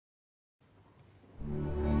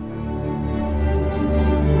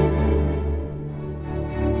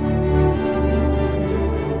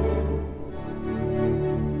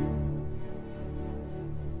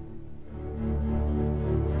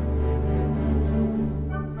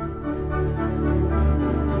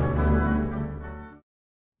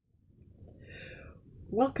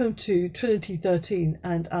Welcome to Trinity 13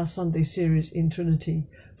 and our Sunday series in Trinity,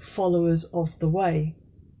 Followers of the Way.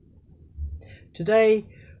 Today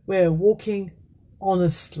we're walking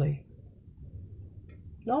honestly.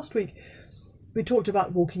 Last week we talked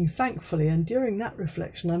about walking thankfully, and during that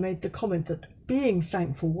reflection I made the comment that being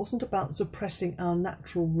thankful wasn't about suppressing our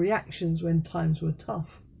natural reactions when times were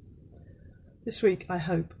tough. This week, I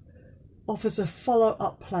hope, offers a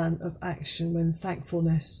follow-up plan of action when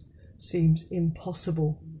thankfulness seems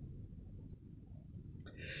impossible.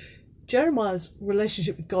 Jeremiah's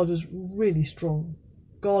relationship with God was really strong.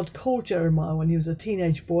 God called Jeremiah when he was a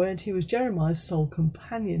teenage boy, and he was Jeremiah's sole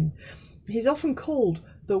companion. He's often called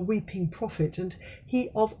the weeping prophet, and he,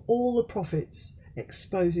 of all the prophets,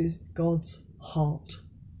 exposes God's heart.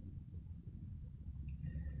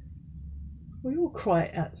 We all cry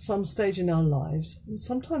at some stage in our lives, and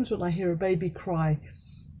sometimes when I hear a baby cry,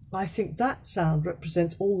 I think that sound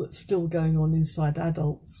represents all that's still going on inside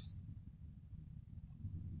adults.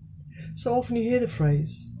 So often you hear the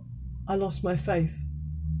phrase, "I lost my faith,"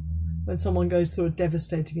 when someone goes through a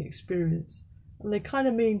devastating experience. And they kind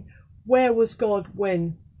of mean, where was God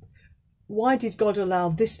when? Why did God allow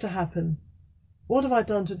this to happen? What have I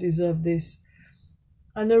done to deserve this?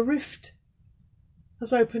 And a rift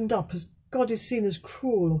has opened up as God is seen as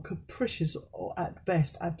cruel or capricious or at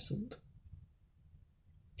best absent.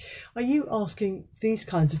 Are you asking these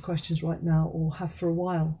kinds of questions right now, or have for a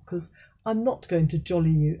while? Because I'm not going to jolly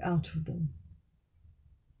you out of them.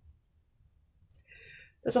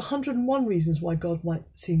 There's 101 reasons why God might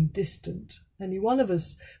seem distant. Any one of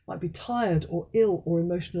us might be tired or ill or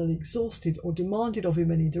emotionally exhausted or demanded of in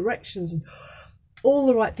many directions, and all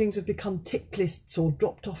the right things have become tick lists or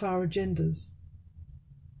dropped off our agendas.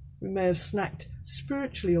 We may have snacked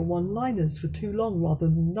spiritually on one-liners for too long rather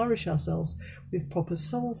than nourish ourselves with proper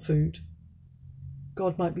soul food.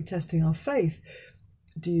 God might be testing our faith.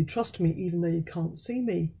 Do you trust me even though you can't see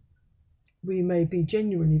me? We may be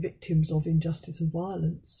genuinely victims of injustice and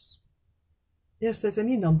violence. Yes, there's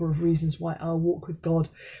any number of reasons why our walk with God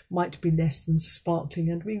might be less than sparkling,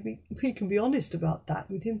 and we can be honest about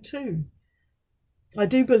that with him too. I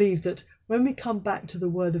do believe that when we come back to the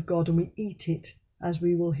Word of God and we eat it, as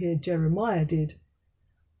we will hear Jeremiah did,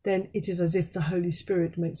 then it is as if the Holy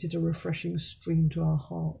Spirit makes it a refreshing stream to our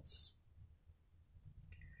hearts.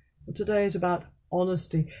 Well, today is about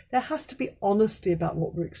honesty. There has to be honesty about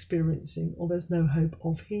what we're experiencing, or there's no hope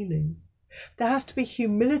of healing. There has to be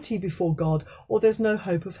humility before God, or there's no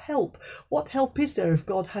hope of help. What help is there if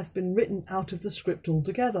God has been written out of the script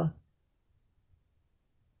altogether?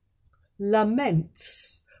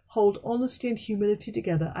 Laments hold honesty and humility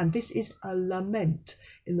together, and this is a lament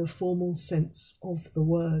in the formal sense of the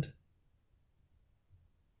word.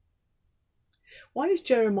 Why is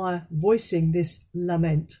Jeremiah voicing this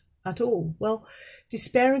lament at all? Well,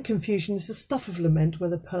 despair and confusion is the stuff of lament,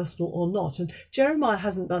 whether personal or not, and Jeremiah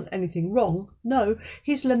hasn't done anything wrong. No,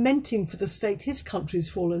 he's lamenting for the state his country's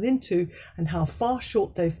fallen into and how far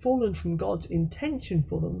short they've fallen from God's intention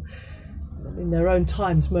for them. In their own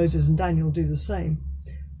times, Moses and Daniel do the same.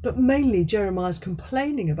 But mainly Jeremiah's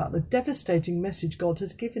complaining about the devastating message God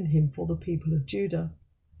has given him for the people of Judah.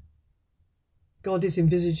 God is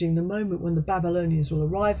envisaging the moment when the Babylonians will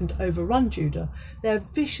arrive and overrun Judah. They're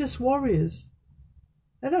vicious warriors.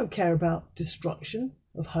 They don't care about destruction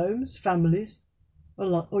of homes, families,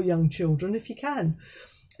 or young children, if you can.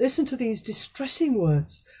 Listen to these distressing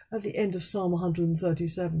words at the end of Psalm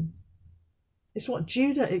 137. It's what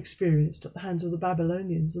Judah experienced at the hands of the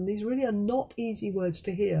Babylonians, and these really are not easy words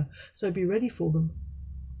to hear, so be ready for them.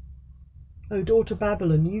 O daughter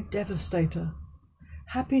Babylon, you devastator,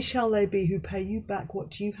 happy shall they be who pay you back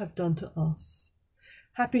what you have done to us.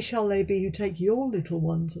 Happy shall they be who take your little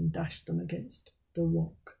ones and dash them against the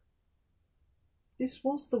rock. This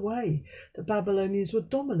was the way the Babylonians would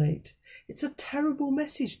dominate. It's a terrible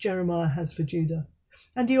message Jeremiah has for Judah,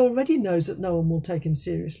 and he already knows that no one will take him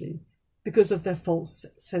seriously because of their false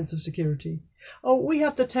sense of security. Oh, we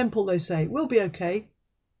have the temple, they say, we'll be okay.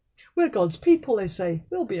 We're God's people, they say,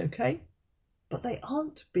 we'll be okay. But they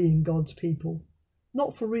aren't being God's people,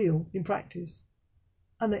 not for real, in practice.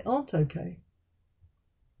 And they aren't okay.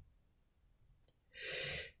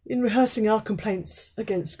 In rehearsing our complaints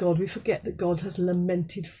against God, we forget that God has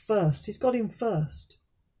lamented first. He's got him first.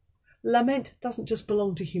 Lament doesn't just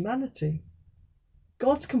belong to humanity.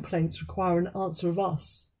 God's complaints require an answer of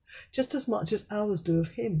us, just as much as ours do of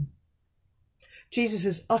him.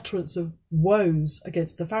 Jesus' utterance of woes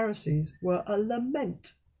against the Pharisees were a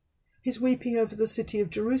lament. His weeping over the city of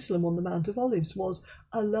Jerusalem on the Mount of Olives was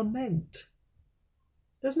a lament.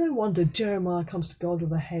 There's no wonder Jeremiah comes to God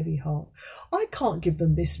with a heavy heart. I can't give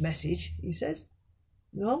them this message, he says.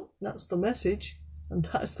 Well, that's the message, and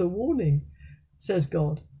that's the warning, says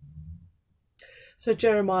God. So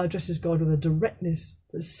Jeremiah addresses God with a directness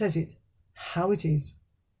that says it how it is.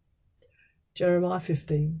 Jeremiah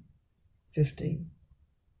 15:15.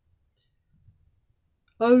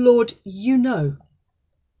 O Lord, you know.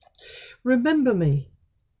 Remember me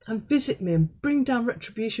and visit me and bring down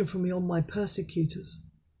retribution for me on my persecutors.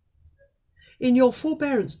 In your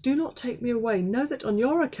forbearance, do not take me away. Know that on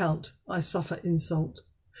your account I suffer insult.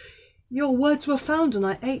 Your words were found and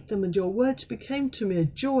I ate them, and your words became to me a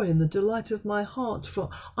joy and the delight of my heart. For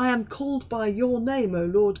I am called by your name, O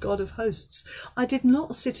Lord God of hosts. I did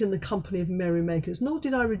not sit in the company of merrymakers, nor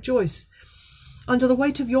did I rejoice. Under the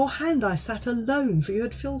weight of your hand I sat alone, for you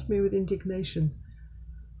had filled me with indignation.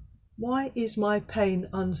 Why is my pain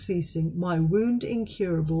unceasing, my wound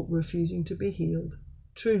incurable, refusing to be healed?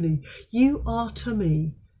 Truly, you are to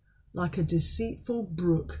me like a deceitful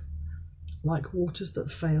brook, like waters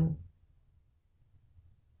that fail.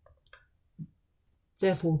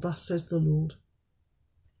 Therefore, thus says the Lord,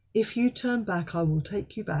 if you turn back, I will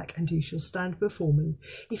take you back, and you shall stand before me.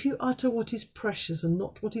 If you utter what is precious and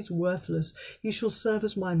not what is worthless, you shall serve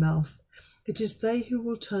as my mouth. It is they who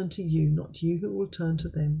will turn to you, not you who will turn to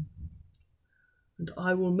them. And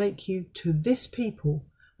I will make you to this people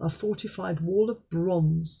a fortified wall of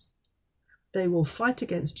bronze. They will fight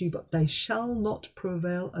against you, but they shall not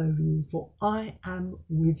prevail over you, for I am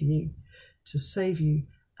with you to save you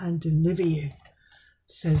and deliver you,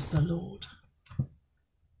 says the Lord.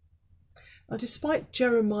 Now, despite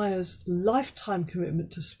Jeremiah's lifetime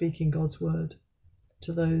commitment to speaking God's word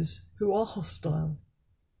to those who are hostile,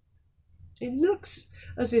 it looks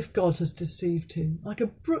as if God has deceived him, like a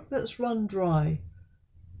brook that's run dry.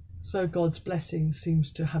 So God's blessing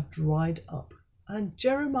seems to have dried up, and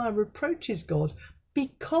Jeremiah reproaches God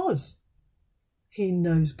because he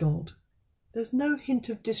knows God. There's no hint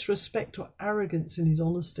of disrespect or arrogance in his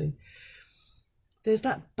honesty. There's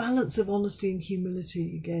that balance of honesty and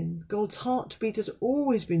humility again. God's heartbeat has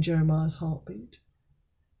always been Jeremiah's heartbeat.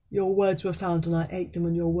 Your words were found and I ate them,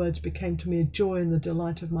 and your words became to me a joy and the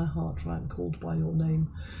delight of my heart, for I am called by your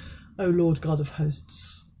name, O Lord God of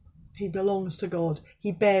hosts. He belongs to God.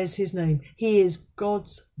 He bears his name. He is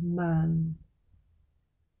God's man.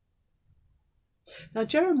 Now,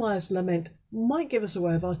 Jeremiah's lament might give us a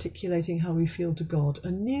way of articulating how we feel to God, a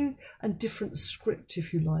new and different script,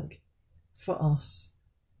 if you like, for us.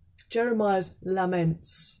 Jeremiah's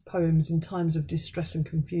laments, poems in times of distress and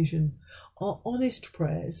confusion, are honest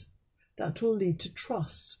prayers that will lead to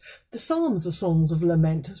trust. The Psalms are songs of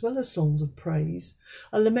lament as well as songs of praise.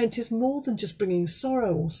 A lament is more than just bringing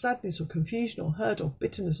sorrow or sadness or confusion or hurt or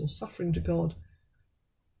bitterness or suffering to God.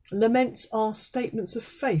 Laments are statements of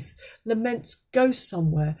faith. Laments go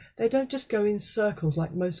somewhere. They don't just go in circles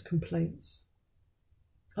like most complaints.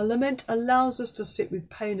 A lament allows us to sit with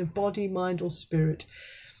pain of body, mind or spirit,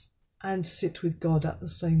 and sit with God at the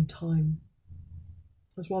same time.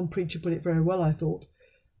 As one preacher put it very well, I thought,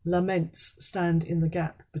 laments stand in the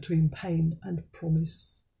gap between pain and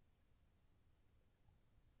promise.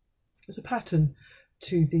 There's a pattern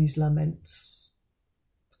to these laments.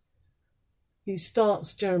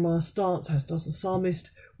 Jeremiah starts, as does the psalmist,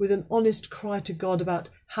 with an honest cry to God about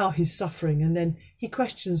how he's suffering, and then he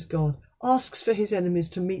questions God, asks for his enemies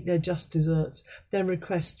to meet their just deserts, then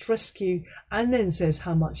requests rescue, and then says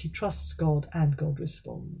how much he trusts God, and God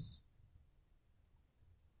responds.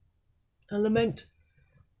 A lament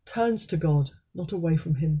turns to God, not away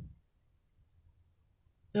from him.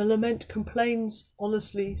 A lament complains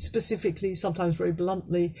honestly, specifically, sometimes very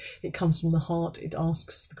bluntly. It comes from the heart. It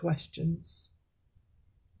asks the questions.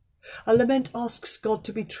 A lament asks God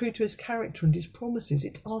to be true to his character and his promises.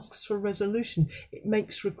 It asks for resolution. It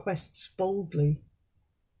makes requests boldly.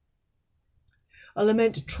 A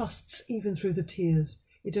lament trusts even through the tears.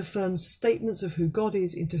 It affirms statements of who God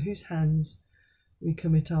is, into whose hands we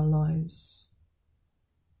commit our lives.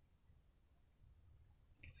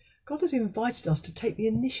 God has invited us to take the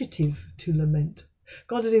initiative to lament.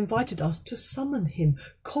 God has invited us to summon him.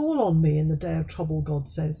 Call on me in the day of trouble, God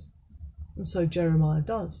says. And so Jeremiah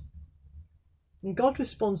does. And God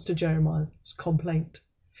responds to Jeremiah's complaint.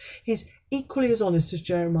 He's equally as honest as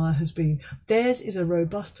Jeremiah has been. Theirs is a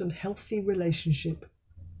robust and healthy relationship.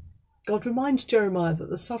 God reminds Jeremiah that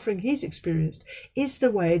the suffering he's experienced is the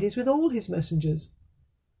way it is with all his messengers.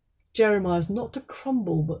 Jeremiah is not to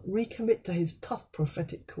crumble but recommit to his tough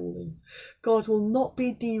prophetic calling. God will not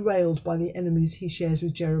be derailed by the enemies he shares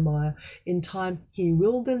with Jeremiah. In time he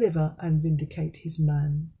will deliver and vindicate his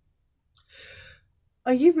man.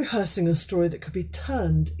 Are you rehearsing a story that could be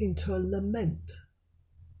turned into a lament?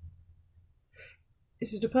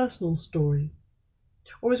 Is it a personal story?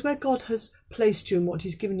 Or is where God has placed you and what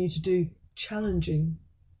he's given you to do challenging?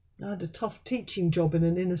 I had a tough teaching job in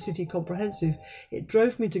an inner city comprehensive. It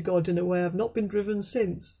drove me to God in a way I've not been driven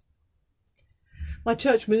since. My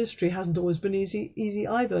church ministry hasn't always been easy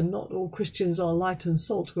either. Not all Christians are light and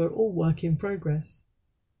salt. We're all work in progress.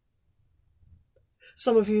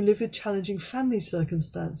 Some of you live with challenging family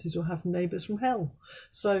circumstances or have neighbours from hell.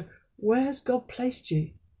 So where has God placed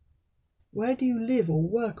you? Where do you live or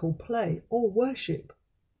work or play or worship?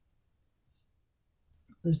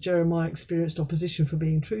 As Jeremiah experienced opposition for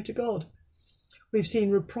being true to God. We've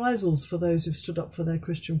seen reprisals for those who've stood up for their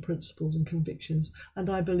Christian principles and convictions, and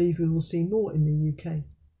I believe we will see more in the UK.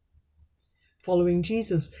 Following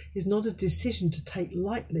Jesus is not a decision to take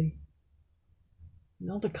lightly.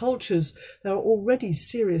 In other cultures, there are already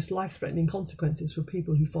serious life-threatening consequences for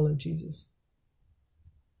people who follow Jesus.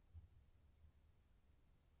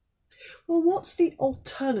 Well, what's the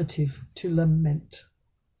alternative to lament?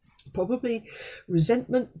 Probably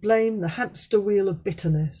resentment, blame, the hamster wheel of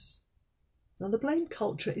bitterness. Now, the blame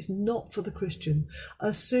culture is not for the Christian.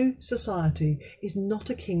 A Sioux society is not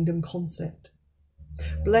a kingdom concept.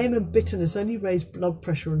 Blame and bitterness only raise blood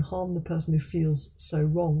pressure and harm the person who feels so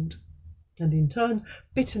wronged. And in turn,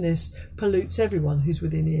 bitterness pollutes everyone who's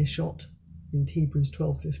within earshot. Read Hebrews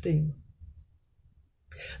 12:15.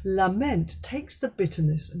 Lament takes the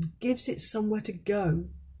bitterness and gives it somewhere to go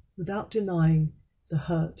without denying the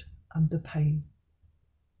hurt and the pain.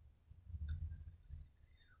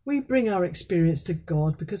 We bring our experience to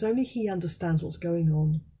God because only he understands what's going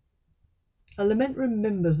on. A lament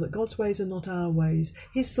remembers that God's ways are not our ways,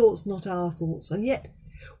 his thoughts not our thoughts, and yet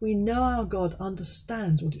we know our God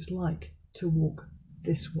understands what it's like to walk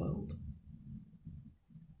this world.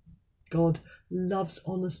 God loves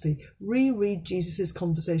honesty. Reread Jesus'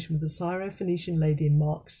 conversation with the Syrophoenician lady in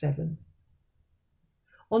Mark 7.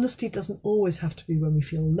 Honesty doesn't always have to be when we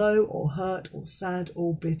feel low or hurt or sad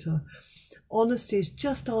or bitter. Honesty is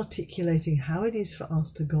just articulating how it is for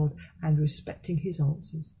us to God and respecting his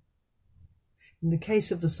answers. In the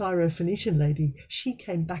case of the Syrophoenician lady, she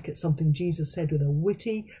came back at something Jesus said with a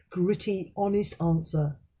witty, gritty, honest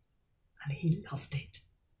answer, and he loved it.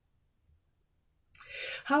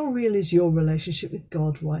 How real is your relationship with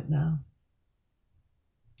God right now?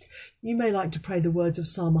 You may like to pray the words of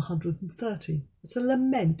Psalm 130. It's a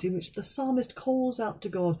lament in which the psalmist calls out to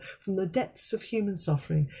God from the depths of human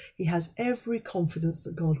suffering. He has every confidence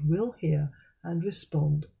that God will hear and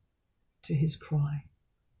respond to his cry.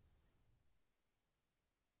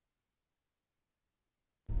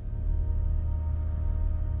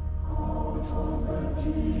 Out of the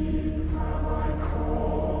deep have I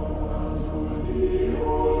called unto thee, O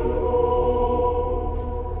Lord.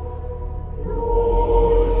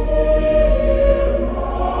 Lord, hear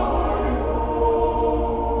my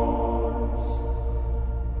voice.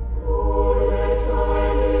 Lord, let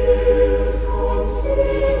thine ears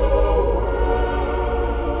consider well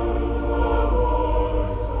the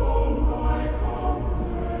voice of my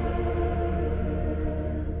complaint.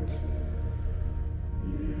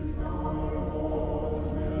 If thou, Lord,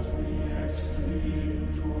 wilt be exalted,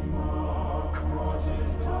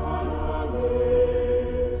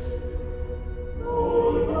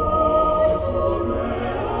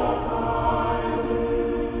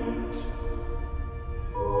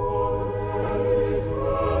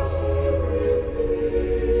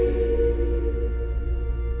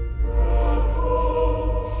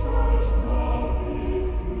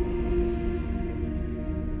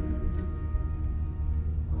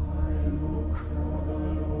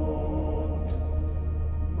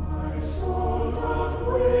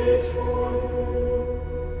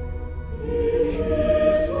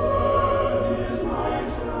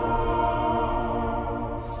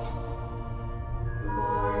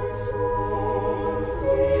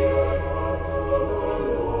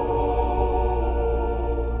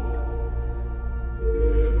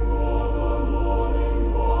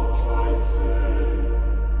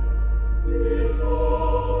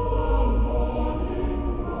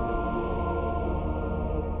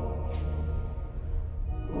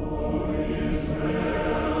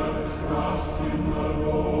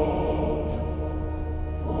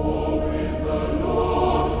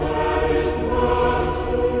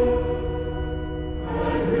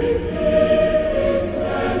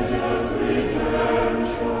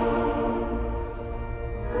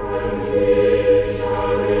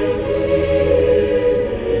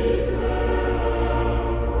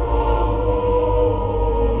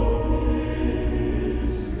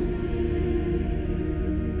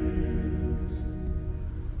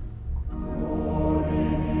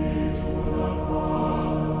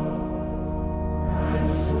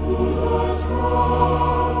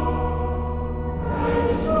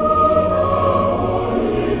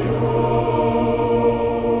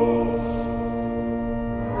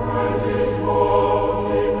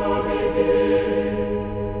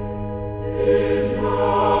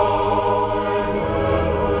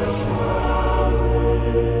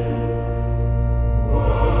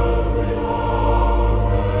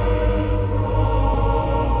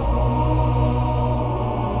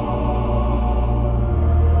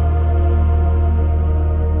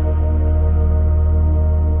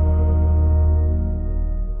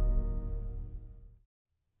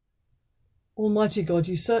 Almighty God,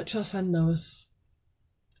 you search us and know us.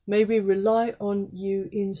 May we rely on you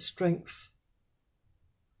in strength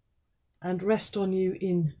and rest on you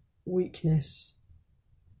in weakness,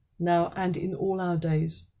 now and in all our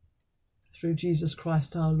days, through Jesus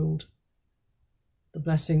Christ our Lord. The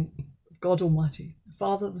blessing of God Almighty, the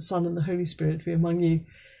Father, the Son, and the Holy Spirit be among you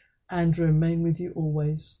and remain with you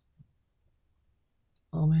always.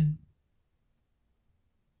 Amen.